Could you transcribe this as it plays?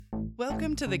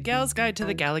Welcome to the Gals Guide to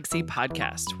the Galaxy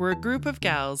podcast, where a group of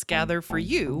gals gather for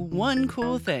you one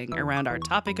cool thing around our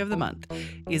topic of the month.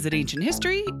 Is it ancient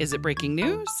history? Is it breaking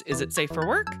news? Is it safe for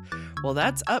work? Well,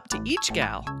 that's up to each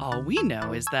gal. All we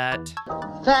know is that...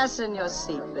 Fasten your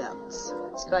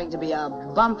seatbelts. It's going to be a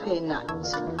bumpy night.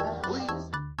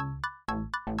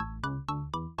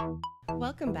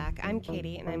 Welcome back. I'm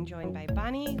Katie, and I'm joined by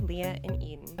Bonnie, Leah, and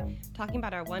Eden, talking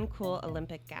about our one cool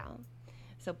Olympic gal.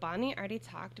 So Bonnie already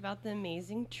talked about the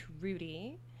amazing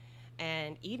Trudy,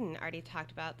 and Eden already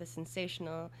talked about the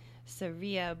sensational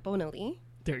Saria Bonelli.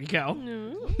 There you go.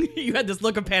 You had this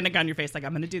look of panic on your face, like,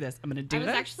 I'm going to do this. I'm going to do this.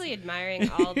 I was actually admiring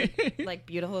all the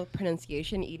beautiful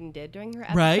pronunciation Eden did during her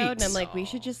episode, right? And I'm like, we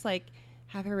should just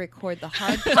have her record the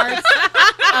hard parts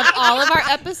of all of our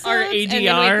episodes. Our ADR. And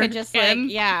then we could just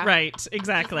Right,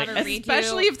 exactly. Just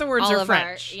Especially if the words are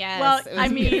French. Yes, well,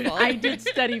 beautiful. I did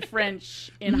study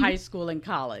French in high school and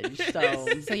college,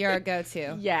 so you're a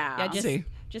go-to. Yeah.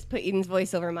 Just put Eden's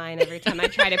voice over mine every time I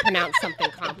try to pronounce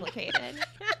something complicated.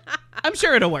 I'm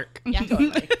sure it'll work. Yeah,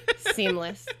 totally.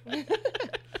 Seamless.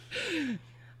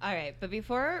 All right, but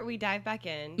before we dive back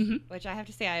in, which I have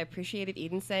to say I appreciated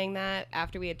Eden saying that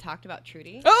after we had talked about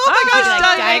Trudy. Oh my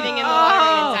gosh, diving in the water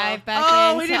and dive back in.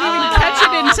 Oh, we didn't even catch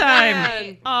it in time.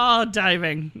 Man. Oh,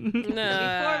 diving.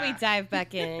 Before we dive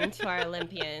back into our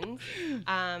Olympians,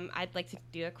 I'd like to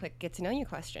do a quick get-to-know-you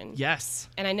question. Yes.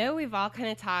 And I know we've all kind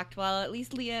of talked, well, at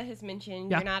least Leah has mentioned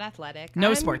you're not athletic.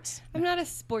 No sports. I'm not a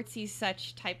sportsy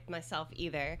such type myself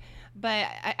either. But,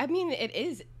 I mean, it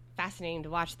is fascinating to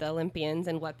watch the Olympians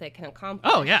and what they can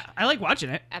accomplish. Oh, yeah. I like watching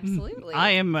it. Absolutely.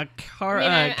 I am a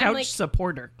couch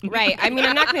supporter. Right. I mean,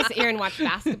 I'm not going to sit here and watch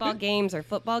basketball games or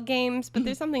football games, but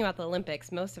there's something about the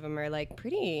Olympics. Most of them are,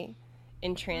 pretty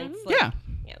entranced. Yeah,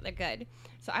 they're good.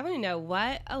 So I want to know,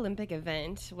 what Olympic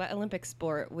event, what Olympic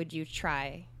sport would you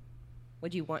try?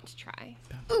 Would you want to try?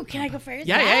 Ooh, can I go first?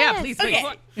 Yeah. Please. So,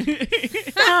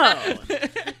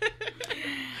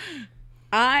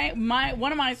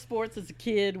 one of my sports as a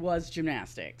kid was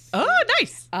gymnastics. Oh,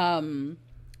 nice.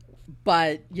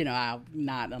 But I'm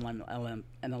not an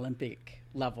Olympic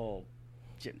level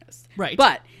gymnast. Right.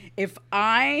 But if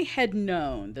I had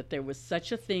known that there was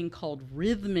such a thing called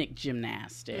rhythmic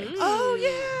gymnastics, oh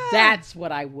yeah, that's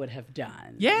what I would have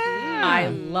done. Yeah. I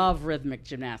love rhythmic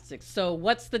gymnastics. So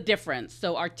what's the difference?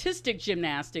 So artistic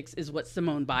gymnastics is what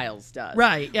Simone Biles does.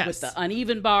 Right, yes. With the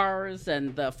uneven bars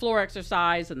and the floor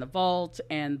exercise and the vault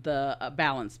and the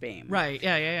balance beam. Right,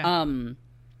 yeah.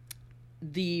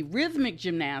 The rhythmic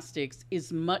gymnastics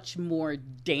is much more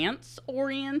dance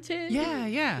oriented.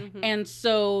 Yeah. And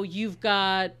so you've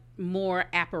got more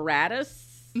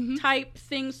apparatus type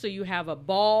things. So you have a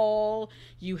ball,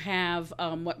 you have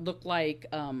what look like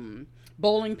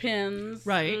bowling pins.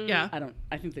 Right, yeah.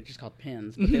 I think they're just called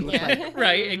pins, but they look like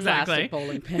right, exactly. plastic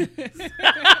bowling pins.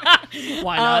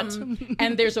 Why not?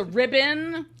 And there's a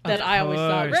ribbon that I always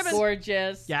thought was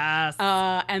gorgeous. Yes.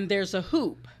 And there's a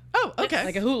hoop. Oh, okay.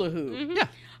 Like a hula hoop. Yeah.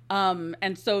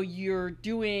 And so you're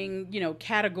doing,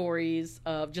 categories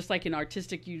of, just like in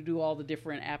artistic, you do all the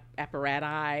different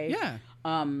apparati. Yeah.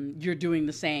 You're doing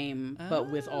the same,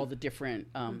 but with all the different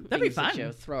things that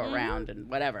you throw around and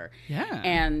whatever. Yeah.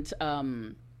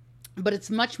 And, but it's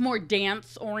much more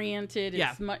dance oriented.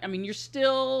 It's you're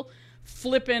still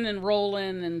flipping and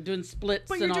rolling and doing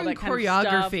splits and all that kind of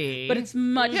stuff. But it's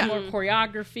much more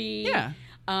choreography. Yeah.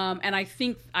 And I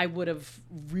think I would have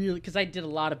really, because I did a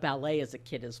lot of ballet as a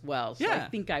kid as well. So I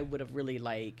think I would have really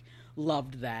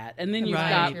loved that. And then you've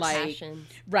got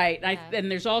and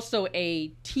there's also a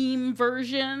team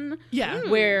version. Yeah.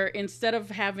 Where instead of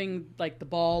having the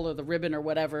ball or the ribbon or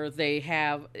whatever,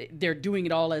 they're doing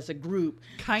it all as a group.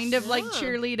 Kind of like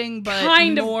cheerleading, but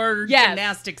more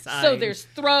gymnastic side. So there's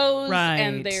throws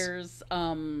and there's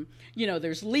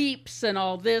there's leaps and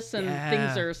all this, and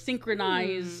things are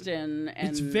synchronized, and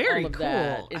it's very all of cool.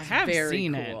 That. It's I have very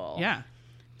seen cool. it. Yeah,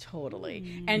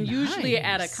 totally. And usually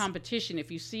at a competition,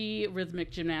 if you see rhythmic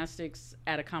gymnastics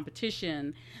at a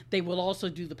competition, they will also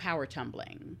do the power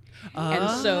tumbling. And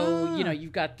so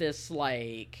you've got this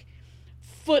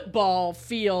football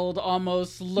field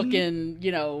almost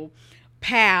looking,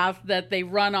 path that they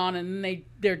run on, and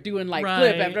they're doing flip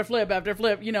after flip after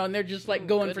flip, and they're just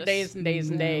going for days and days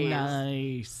and days.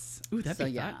 Nice. Ooh, that'd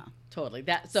be fun. Totally.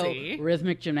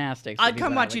 Rhythmic gymnastics. I'd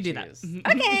come watch you do that.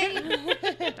 Okay.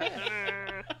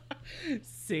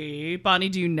 See, Bonnie,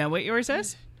 do you know what yours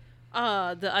is? The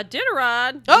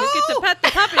Iditarod. Oh! You get to pet the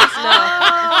puppies now.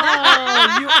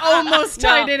 Oh, you almost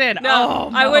tied it in. No,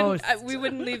 I wouldn't. We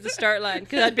wouldn't leave the start line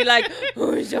because I'd be like,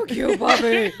 "Oh, he's so cute,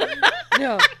 puppy."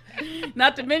 No.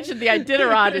 Not to mention the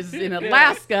Iditarod is in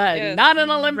Alaska, not an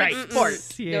Olympic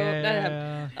sport.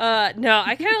 Yeah. No,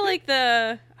 I kind of like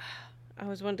I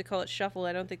always wanted to call it shuffle.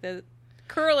 I don't think that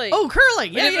curling. Oh,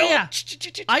 curling. Yeah.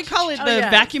 I call it the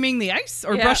vacuuming the ice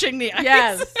or brushing the ice.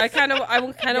 Yes. I kind of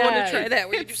want to try that.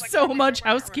 Where It's so much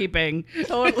housekeeping.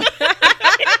 Totally.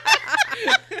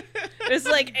 It's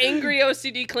like angry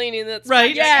OCD cleaning. That's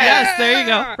right. Yes. There you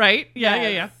go. Right.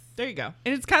 Yeah. There you go.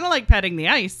 And it's kind of like petting the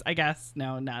ice, I guess.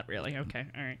 No, not really. Okay.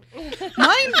 All right.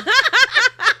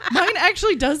 Mine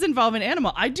actually does involve an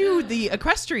animal. I do the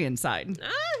equestrian side.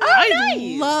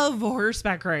 I love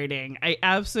horseback riding. I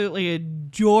absolutely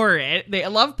adore it. They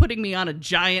love putting me on a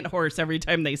giant horse every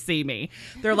time they see me.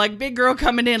 They're like, big girl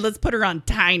coming in, let's put her on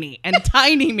tiny. And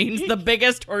tiny means the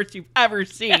biggest horse you've ever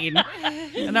seen.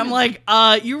 And I'm like,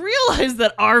 you realize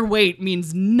that our weight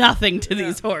means nothing to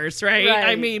these horses, right?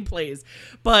 I mean, please.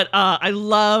 But I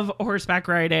love horseback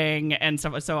riding and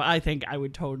stuff. So I think I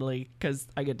would totally, because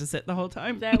I get to sit the whole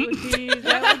time. That would be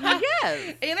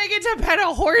yes. And I get to pet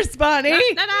a horse, Bunny.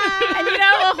 And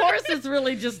a horse is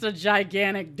really just a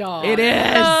gigantic dog. It is.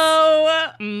 So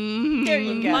there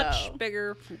you go. Much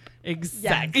bigger.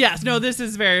 Exactly. Yes. No, this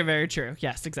is very, very true.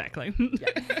 Yes, exactly.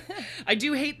 I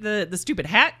do hate the stupid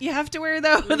hat you have to wear,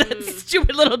 though. That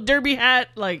stupid little derby hat.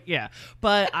 Like, yeah.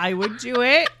 But I would do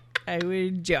it. I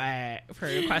would do it for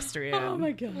equestrian. Oh,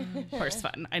 my God. Horse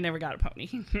fun. I never got a pony.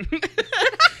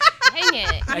 Dang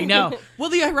it. I know. Well,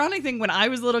 the ironic thing, when I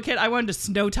was a little kid, I wanted a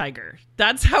snow tiger.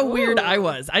 That's how weird I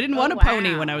was. I didn't want a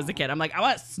pony when I was a kid. I'm like, I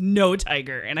want a snow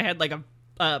tiger. And I had like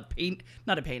not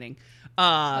a painting.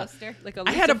 Poster? Like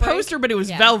I had a poster, but it was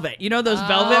velvet. You know those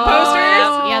velvet posters?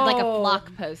 You had like a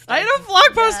flock poster. I had a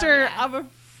flock poster of a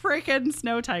freaking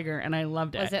snow tiger, and I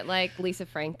loved it. Was it like Lisa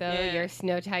Frank, though? Yeah. Your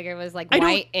snow tiger was like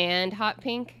white and hot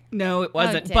pink? No, it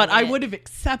wasn't. But I would have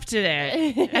accepted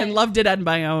it and loved it on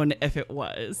my own if it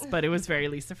was. But it was very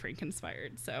Lisa Frank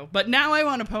inspired. So, but now I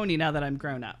want a pony now that I'm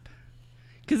grown up.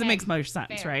 Because it makes more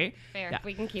sense, right? Fair. Yeah.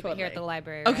 We can keep it here at the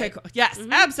library. Okay, right? Cool. Yes,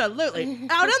 absolutely.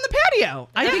 Out on the patio.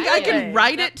 I think I can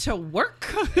ride it to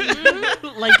work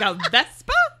like a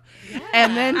Vespa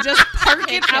and then just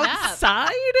park it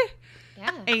outside.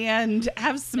 And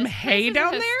have some hay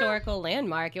down there. Historical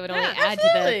landmark. It would only add to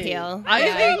the appeal.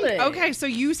 I think. Okay, so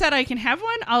you said I can have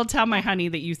one. I'll tell my honey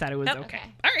that you said it was okay.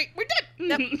 All right, we're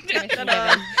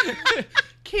done.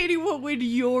 Katie, what would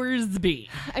yours be?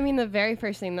 I mean, the very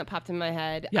first thing that popped in my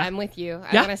head. I'm with you.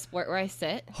 I want a sport where I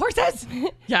sit. Horses.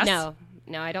 Yes.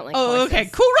 No, I don't like horses. Okay.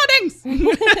 Cool Runnings.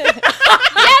 Yes.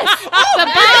 The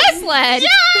bobsled.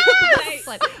 Yes.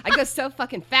 I go so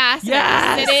fucking fast. Yes.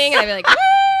 I'd be sitting and I'd be like, woo!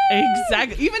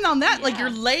 Exactly. Even on that, like you're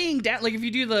laying down. Like if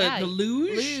you do the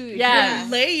luge, you're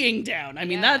laying down. I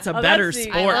mean, that's a better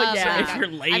sport if you're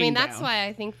laying down. I mean, that's why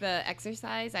I think the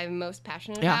exercise I'm most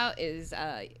passionate about is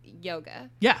yoga.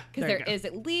 Yeah. Because there is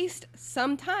at least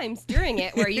some times during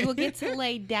it where you will get to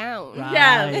lay down. Right.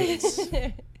 Yes.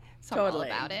 So totally.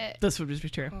 I'm all about it. This would be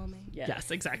true. Yes,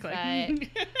 exactly.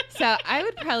 So I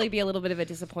would probably be a little bit of a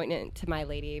disappointment to my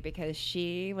lady because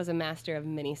she was a master of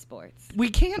many sports. We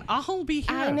can't all be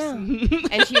heroes. I know.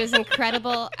 And she was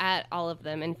incredible at all of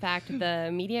them. In fact, the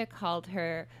media called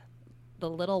her the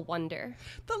Little Wonder.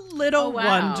 The Little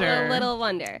Wonder. The Little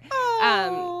Wonder.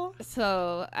 Oh.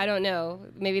 So I don't know.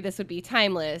 Maybe this would be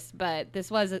timeless, but this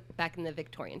was back in the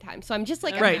Victorian time. So I'm just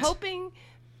like, I'm hoping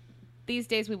these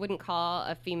days we wouldn't call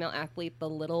a female athlete the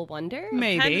Little Wonder.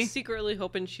 Maybe. I'm kind of secretly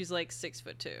hoping she's like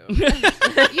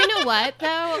 6'2". You know what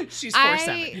though? She's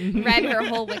 4'7". I read her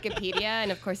whole Wikipedia,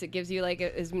 and of course it gives you like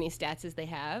as many stats as they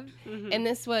have. And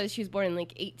she was born in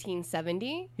like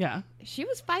 1870. Yeah. She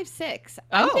was 5'6".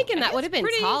 I'm thinking that would have been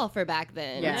tall for back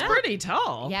then. Yeah. It's pretty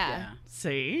tall. Yeah.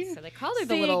 See? So they called her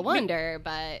the Little Wonder,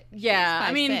 but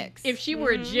I mean, if she were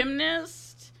a gymnast.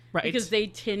 Right. Because they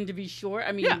tend to be short.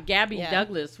 I mean, Gabby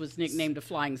Douglas was nicknamed a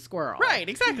flying squirrel. Right,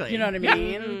 exactly. You know what I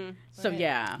mean? So,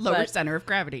 Lower center of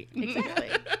gravity.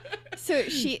 Exactly. So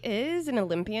she is an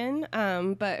Olympian,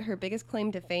 but her biggest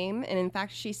claim to fame, and in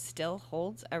fact, she still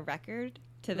holds a record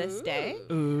to this day,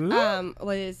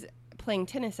 was playing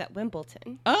tennis at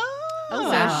Wimbledon. Oh.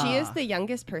 So she is the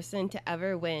youngest person to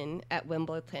ever win at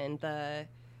Wimbledon.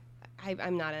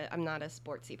 I'm not a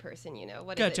sportsy person, you know.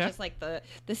 What is it? Just like the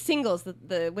singles,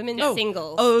 the women's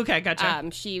singles. Oh, okay,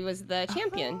 gotcha. She was the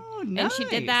champion, nice. and she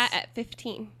did that at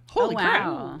 15. Holy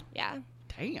crap! Yeah.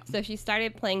 Damn. So she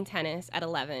started playing tennis at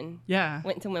 11. Yeah.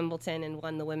 Went to Wimbledon and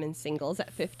won the women's singles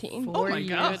at 15. 4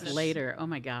 years later. Oh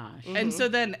my gosh. Mm-hmm. And so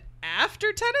then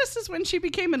after tennis is when she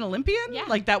became an Olympian? Yeah.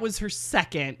 Like that was her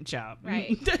second jump.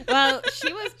 Right. Well,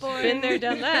 she was born... Been there,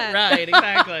 done that. Right,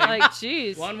 exactly. Like,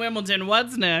 jeez. Won Wimbledon.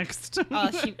 What's next? Oh,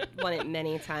 she won it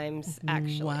many times,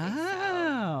 actually.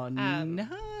 Wow.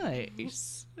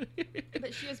 Nice.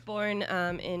 But she was born in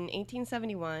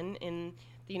 1871 in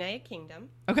the United Kingdom.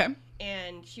 Okay.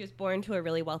 And she was born to a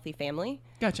really wealthy family.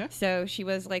 Gotcha. So she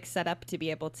was like set up to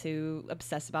be able to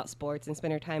obsess about sports and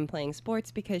spend her time playing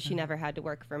sports because she never had to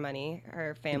work for money.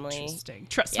 Her family. Interesting.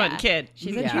 Trust fund kid.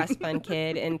 She's a trust fund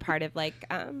kid and part of like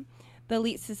the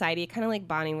elite society, kind of like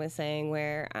Bonnie was saying,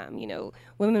 where,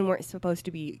 women weren't supposed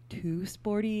to be too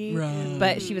sporty,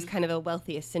 but she was kind of a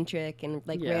wealthy eccentric and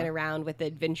like ran around with the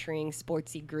adventuring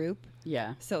sportsy group.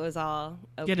 Yeah. So it was all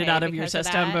okay. Get it out of your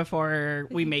system before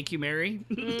we make you marry.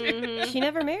 She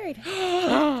never married.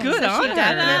 Good on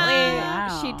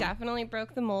her. She definitely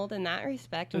broke the mold in that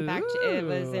respect. In fact, it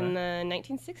was in the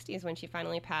 1960s when she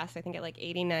finally passed, I think at like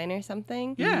 89 or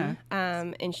something. Yeah.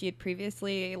 And she had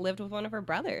previously lived with one of her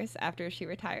brothers after she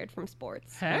retired from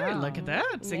sports. Hey, look at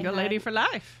that. Single lady for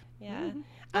life. Yeah.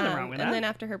 Nothing wrong with that. And then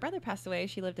after her brother passed away,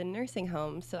 she lived in nursing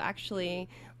homes. So actually,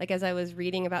 like as I was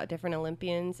reading about different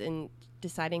Olympians and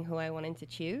deciding who I wanted to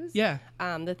choose,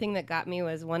 the thing that got me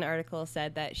was one article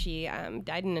said that she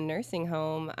died in a nursing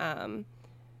home.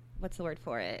 What's the word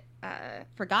for it?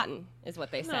 Forgotten is what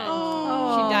they said.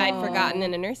 Oh. She died forgotten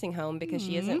in a nursing home because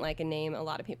she isn't like a name a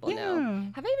lot of people know.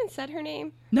 Have I even said her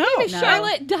name? No. Her name is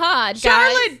Charlotte Dodd.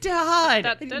 Charlotte Dodd.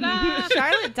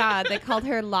 Charlotte Dodd. They called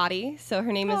her Lottie, so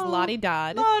her name is Lottie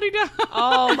Dodd. Lottie Dodd.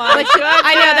 Oh my goodness.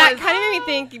 I know that kind of made me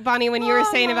think, Bonnie, when you were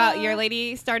saying about your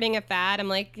lady starting a fad. I'm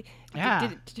like,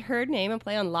 did her name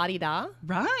play on Lottie Da?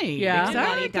 Right. Yeah.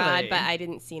 Exactly. Lottie Dodd, but I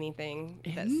didn't see anything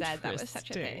that said that was such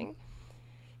a thing.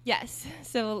 Yes.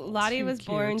 So Lottie was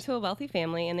born to a wealthy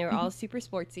family, and they were all super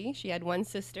sportsy. She had one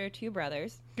sister, 2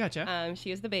 brothers. Gotcha.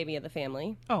 She was the baby of the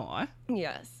family. Oh.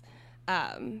 Yes.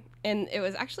 And it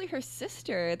was actually her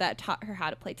sister that taught her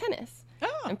how to play tennis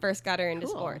and first got her into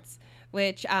sports,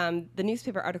 which the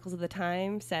newspaper articles of the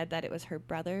time said that it was her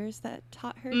brothers that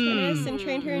taught her tennis and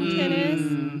trained her in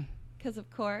tennis. Because, of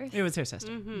course. It was her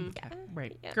sister. Yeah,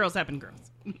 right. Yeah. Girls happen girls.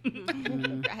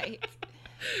 Right.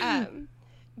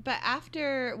 But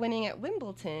after winning at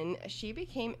Wimbledon, she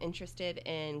became interested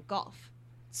in golf.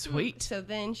 Sweet. So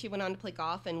then she went on to play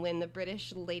golf and win the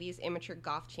British Ladies Amateur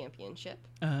Golf Championship.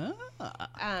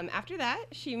 After that,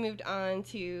 she moved on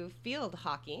to field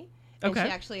hockey. And she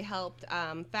actually helped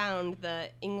found the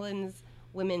England's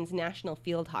women's national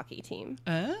field hockey team.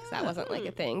 So that wasn't like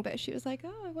a thing, but she was like,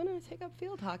 "Oh, I want to take up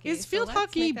field hockey." Is field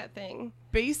hockey make that thing?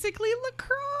 Basically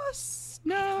lacrosse?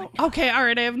 No. Okay, all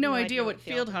right. I have no idea what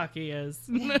field hockey is.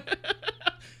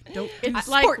 It's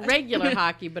like regular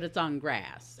hockey, but it's on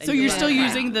grass. So you're still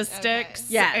using the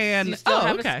sticks? Yes. And you still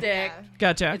have a stick. Yeah.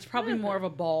 Gotcha. It's probably more of a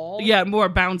ball. Yeah, more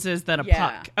bounces than a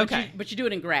puck. Okay. But you do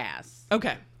it in grass.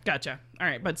 Okay. Gotcha. All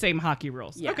right, but same hockey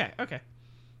rules. Yeah. Okay.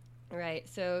 Right.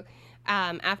 So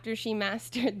after she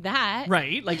mastered that,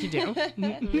 right, like you do,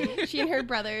 she and her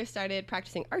brother started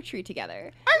practicing archery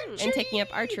together and taking up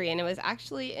archery. And it was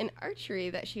actually in archery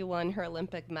that she won her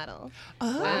Olympic medal.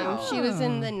 She was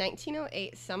in the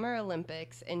 1908 Summer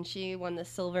Olympics, and she won the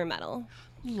silver medal.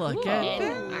 Look at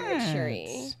that.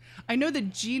 Archery. I know that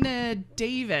Gina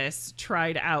Davis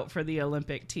tried out for the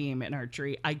Olympic team in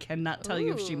archery. I cannot tell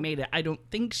you if she made it. I don't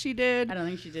think she did. I don't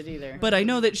think she did either. But I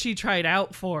know that she tried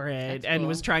out for it and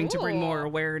was trying to bring more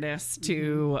awareness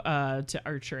to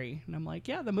archery. And I'm like,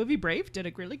 yeah, the movie Brave did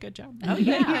a really good job. Oh,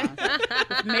 yeah.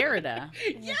 With Merida.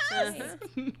 Yes.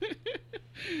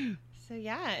 So,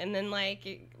 yeah. And then,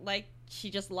 like she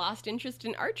just lost interest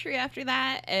in archery after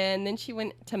that, and then she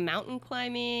went to mountain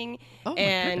climbing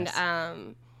and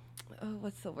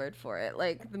what's the word for it?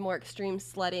 Like the more extreme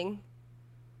sledding.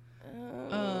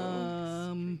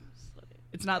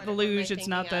 It's not the luge. It's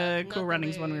not the Cool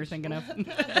Runnings one we were thinking of.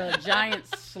 The giant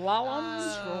slalom.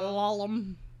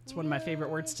 Slalom. It's one of my favorite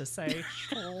words to say.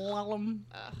 Slalom.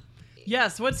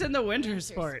 Yes, what's in the winter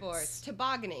sports?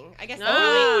 Tobogganing. I guess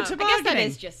tobogganing. I guess that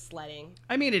is just sledding.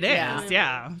 I mean, it is.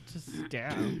 Yeah. Just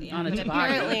down on a toboggan.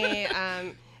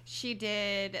 Apparently, she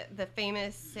did the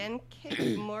famous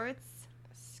Sankt Moritz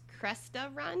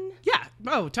Cresta run. Yeah.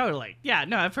 Oh, totally. Yeah.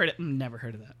 No, I've heard it. Never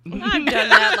heard of that. I've done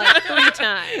that like 3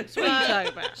 times. What are you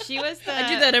talking about? She was the. I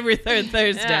do that every third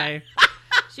Thursday.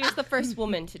 She She was the first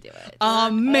woman to do it.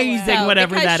 Amazing, so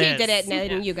whatever that is. Because she did it,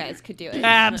 then you guys could do it.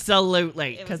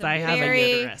 Absolutely, because I have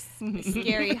a uterus.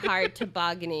 Scary, hard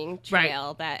tobogganing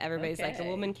trail that everybody's like, a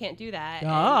woman can't do that.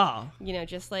 And,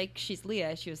 just like she's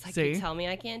Leah, she was like, you tell me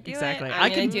I can't do it. I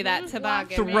can do that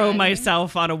toboggan. Throw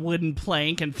myself on a wooden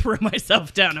plank and throw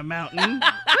myself down a mountain.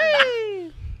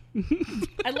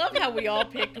 I love how we all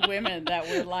picked women that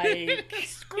were like,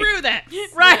 screw that.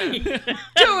 Right.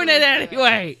 Doing it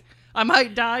anyway. I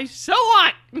might die. So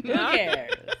what? Who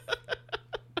cares?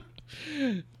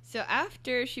 So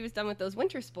after she was done with those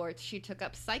winter sports, she took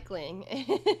up cycling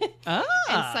and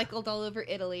cycled all over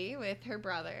Italy with her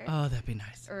brother. Oh, that'd be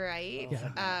nice. Right.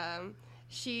 Yeah.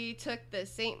 She took the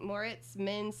St. Moritz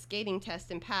men's skating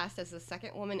test and passed as the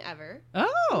second woman ever.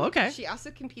 Oh, okay. She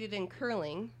also competed in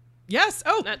curling. Yes.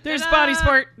 Oh, there's body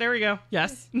sport. There we go.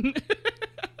 Yes.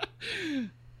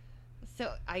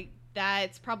 So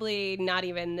that's probably not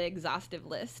even the exhaustive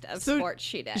list of sports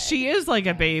she did. She is like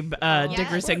a Babe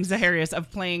Digger-Singh-Zaharias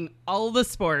of playing all the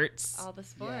sports. All the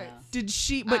sports. Yeah. Did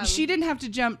she? But she didn't have to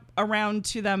jump around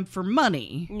to them for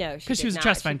money. No, because she was a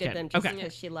trust fund kid. Them just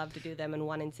because she loved to do them and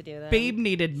wanted to do them. Babe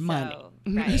needed money,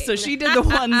 so she did the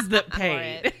ones that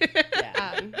paid.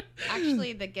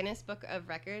 Actually, the Guinness Book of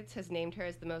Records has named her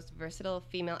as the most versatile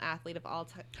female athlete of all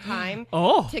time.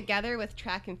 Together with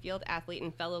track and field athlete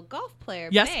and fellow golf player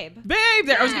Babe. Babe,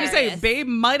 there. I was going to say, Babe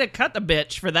might have cut the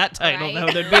bitch for that title, though.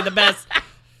 That'd be the best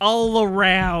all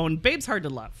around. Babe's hard to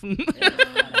love.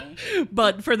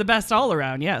 But for the best all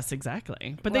around, yes,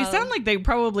 exactly. But they sound like they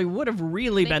probably would have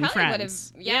really been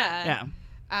friends. Yeah.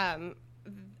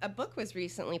 A book was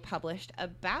recently published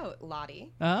about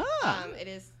Lottie. It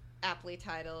is aptly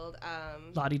titled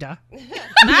La-di-da. Right,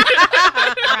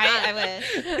 I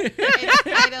wish. It's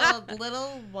titled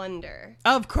Little Wonder.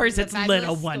 Of course, it's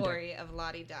Little Wonder. Story of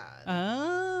Lottie-da.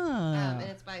 And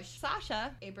it's by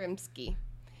Sasha Abramsky.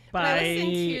 I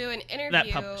listened to an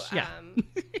interview of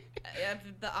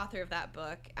the author of that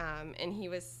book, and he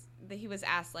was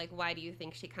asked, like, why do you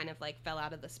think she kind of like fell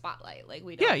out of the spotlight? Like,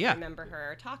 we don't remember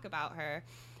her or talk about her.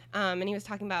 And he was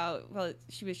talking about, well,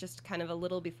 she was just kind of a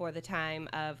little before the time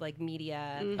of like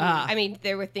media. Mm-hmm. I mean,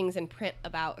 there were things in print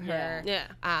about her. Yeah.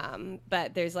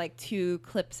 But there's like 2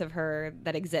 clips of her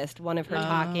that exist. One of her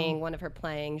talking, one of her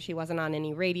playing. She wasn't on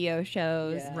any radio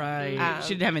shows. Yeah. Right.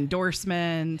 She didn't have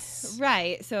endorsements.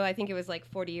 Right. So I think it was like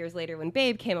 40 years later when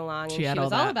Babe came along, and she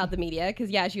was all about the media because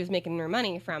she was making her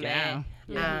money from it.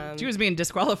 Yeah. She was being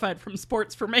disqualified from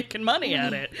sports for making money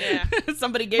at it.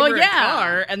 Somebody gave her a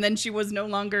car, and then she was no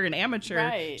longer an amateur.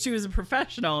 Right. She was a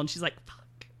professional, and she's like, fuck.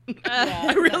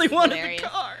 I really wanted a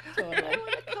car. Totally. I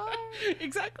want a car.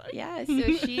 Exactly. Yeah,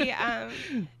 so she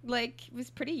was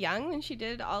pretty young when she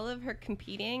did all of her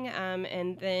competing,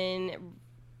 and then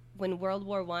when World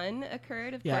War I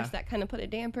occurred, of course, that kind of put a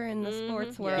damper in the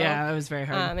sports world. Yeah, it was very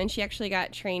hard. And she actually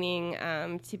got training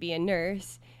to be a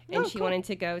nurse. And she wanted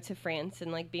to go to France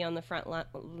and like be on the front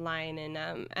line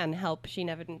and help. She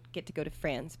never didn't get to go to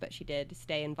France, but she did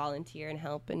stay and volunteer and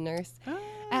help and nurse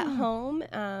at home.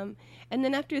 And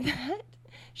then after that,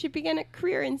 she began a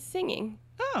career in singing.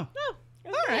 All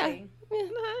right.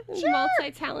 Sure.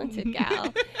 Multi-talented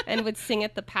gal, and would sing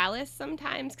at the Palace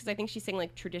sometimes because I think she sang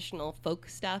like traditional folk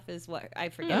stuff. Is what I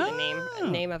forget the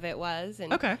name of it was.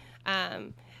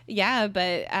 And, yeah,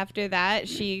 but after that,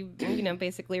 she,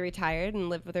 basically retired and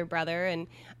lived with her brother and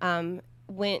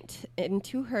went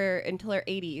until her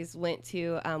 80s, went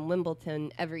to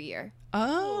Wimbledon every year.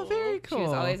 Oh, very cool. She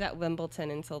was always at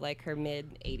Wimbledon until like her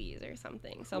mid 80s or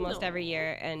something. So almost every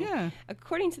year. And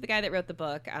according to the guy that wrote the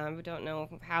book, we don't know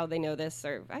how they know this,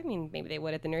 or I mean, maybe they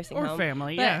would at the nursing home. Or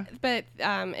family, But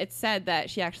it's said that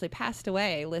she actually passed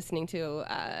away listening to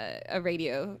a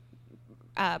radio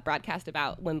broadcast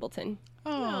about Wimbledon.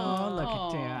 Oh, look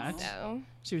at that. So.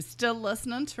 She was still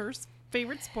listening to her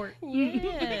favorite sport.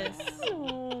 Yes.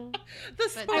 The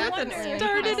sport that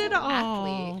started it all.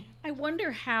 Athlete. I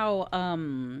wonder how,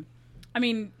 I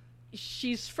mean,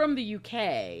 she's from the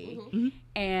UK,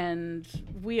 and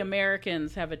we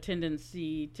Americans have a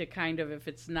tendency to kind of, if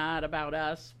it's not about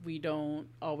us, we don't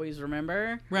always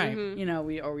remember. Right.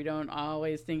 We don't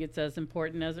always think it's as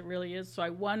important as it really is. So I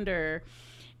wonder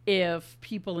if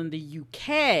people in the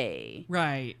UK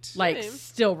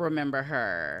still remember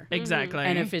her. Exactly.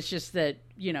 And if it's just that,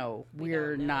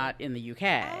 we're not in the UK.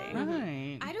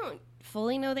 Right. I don't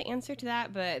fully know the answer to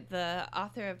that, but the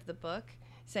author of the book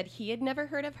said he had never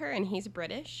heard of her, and he's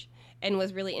British. and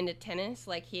was really into tennis.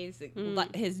 Like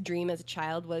his dream as a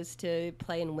child was to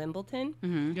play in Wimbledon.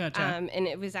 Mm-hmm. Gotcha. And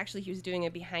it was actually, he was doing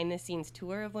a behind the scenes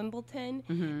tour of Wimbledon.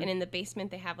 Mm-hmm. And in the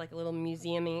basement, they have like a little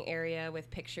museuming area with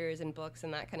pictures and books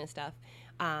and that kind of stuff.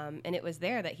 And it was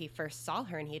there that he first saw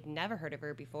her, and he had never heard of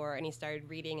her before. And he started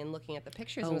reading and looking at the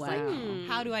pictures and was like,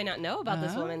 how do I not know about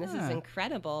this woman? This is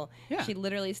incredible. Yeah. She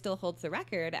literally still holds the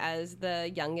record as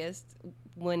the youngest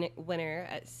winner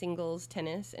at singles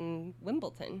tennis in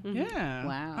Wimbledon. Mm-hmm. Yeah.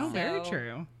 Wow. Oh, very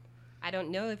true. I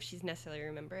don't know if she's necessarily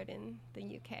remembered in the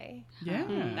UK. Yeah.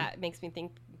 That makes me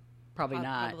think probably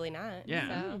not. Probably not. Yeah.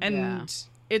 So. And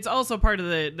it's also part of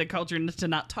the culture to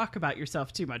not talk about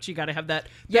yourself too much. You got to have that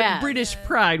British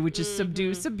pride, which is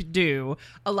subdue,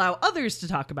 allow others to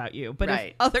talk about you. But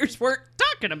if others weren't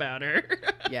talking about her,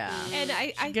 and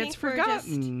I think forgotten. we're just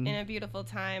in a beautiful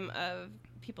time of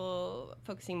people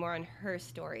focusing more on her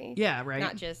story. Yeah, right.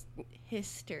 Not just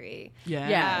history. Yeah.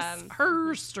 Yes.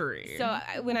 Her story. So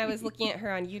when I was looking at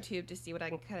her on YouTube to see what I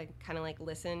can kind of like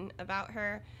listen about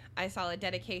her, I saw a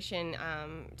dedication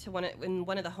to in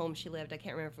one of the homes she lived. I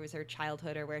can't remember if it was her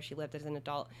childhood or where she lived as an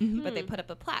adult, but they put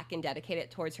up a plaque and dedicated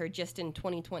it towards her just in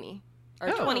 2020 or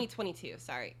 2022.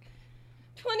 Sorry.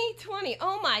 2020.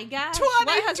 Oh my gosh. What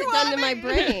has it done to my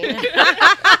brain?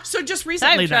 So just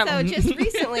recently,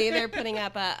 they're putting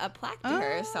up a plaque to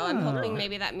her. So I'm hoping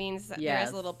maybe that means that there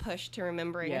is a little push to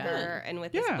remembering her. And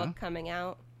with this book coming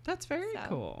out. That's very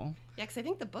cool. Yeah, because I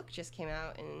think the book just came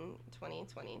out in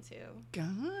 2022.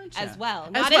 Gotcha. As well.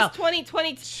 Not as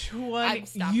 2022.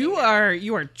 You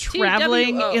are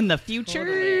traveling in the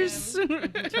futures.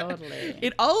 Totally.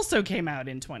 It also came out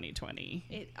in 2020.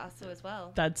 It also as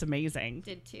well. That's amazing.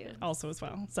 Did too. Also as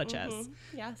well, such as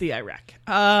yes. the Iraq.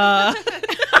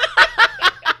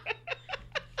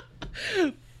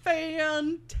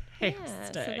 Fantastic. Yeah,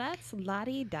 so that's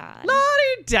Lottie Da.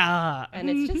 Lottie Da. And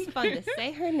it's just fun to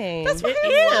say her name. That's what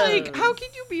I like. How can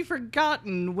you be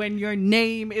forgotten when your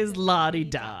name is Lottie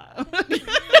Da? I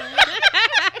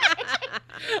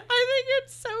think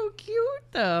it's so cute,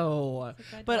 though.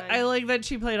 But I like that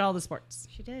she played all the sports.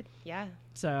 She did, yeah.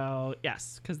 So,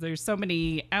 yes, because there's so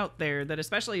many out there that,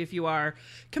 especially if you are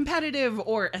competitive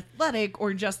or athletic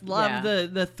or just love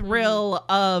the thrill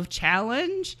of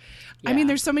challenge. Yeah. I mean,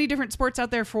 there's so many different sports out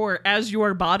there for as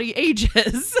your body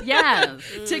ages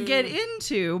to get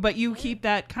into, but you keep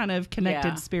that kind of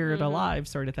connected spirit alive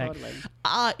sort of thing.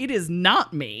 Totally. It is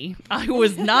not me. I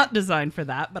was not designed for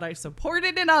that, but I support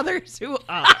it in others who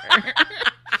are.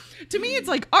 To me, it's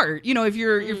like art. You know, if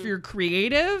you're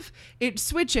creative, it's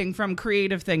switching from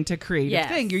creative thing to creative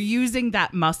thing. You're using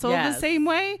that muscle the same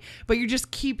way, but you're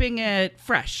just keeping it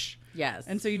fresh. Yes.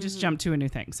 And so you just jump to a new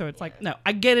thing. So it's like, no,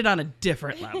 I get it on a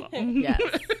different level. Yes.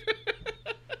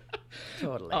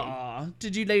 Totally. Aw.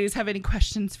 Did you ladies have any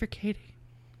questions for Katie?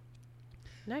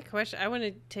 Not a question. I want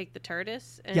to take the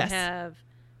TARDIS and have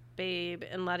Babe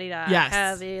and Lottie Da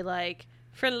have a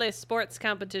friendly sports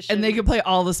competition. And they could play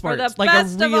all the sports. For the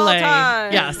best a relay. Of all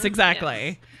time. Yes,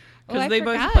 exactly. Because they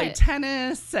both play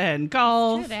tennis and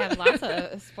golf. They have lots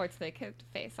of sports they could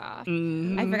face off.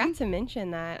 Mm-hmm. I forgot to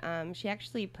mention that she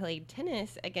actually played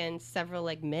tennis against several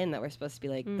men that were supposed to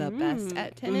be the best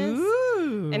at tennis.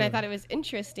 Ooh. And I thought it was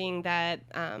interesting that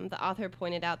the author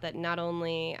pointed out that not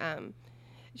only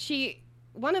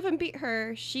one of them beat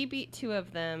her, she beat two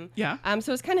of them. Yeah.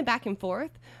 So it was kind of back and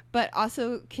forth, but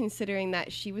also considering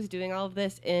that she was doing all of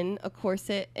this in a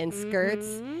corset and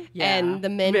skirts, and the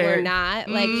men were not.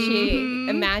 She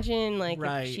imagine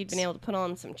if she'd been able to put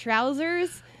on some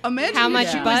trousers. Imagine how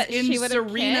much butt she would have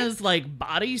Serena's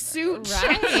bodysuit,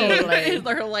 right?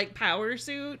 Her power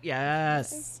suit.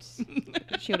 Yes.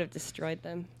 She would have destroyed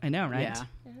them. I know, right? Yeah.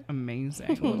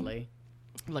 Amazing. Totally.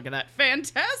 Look at that.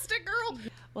 Fantastic, girl.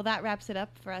 Well, that wraps it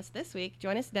up for us this week.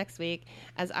 Join us next week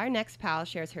as our next pal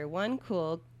shares her one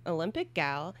cool Olympic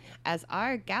gal as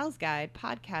our Gals Guide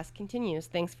podcast continues.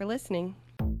 Thanks for listening.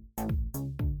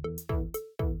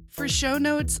 For show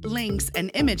notes, links,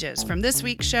 and images from this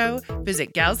week's show,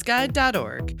 visit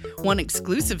galsguide.org. Want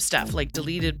exclusive stuff like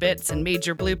deleted bits and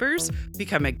major bloopers?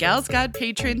 Become a Gals Guide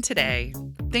patron today.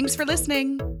 Thanks for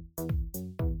listening.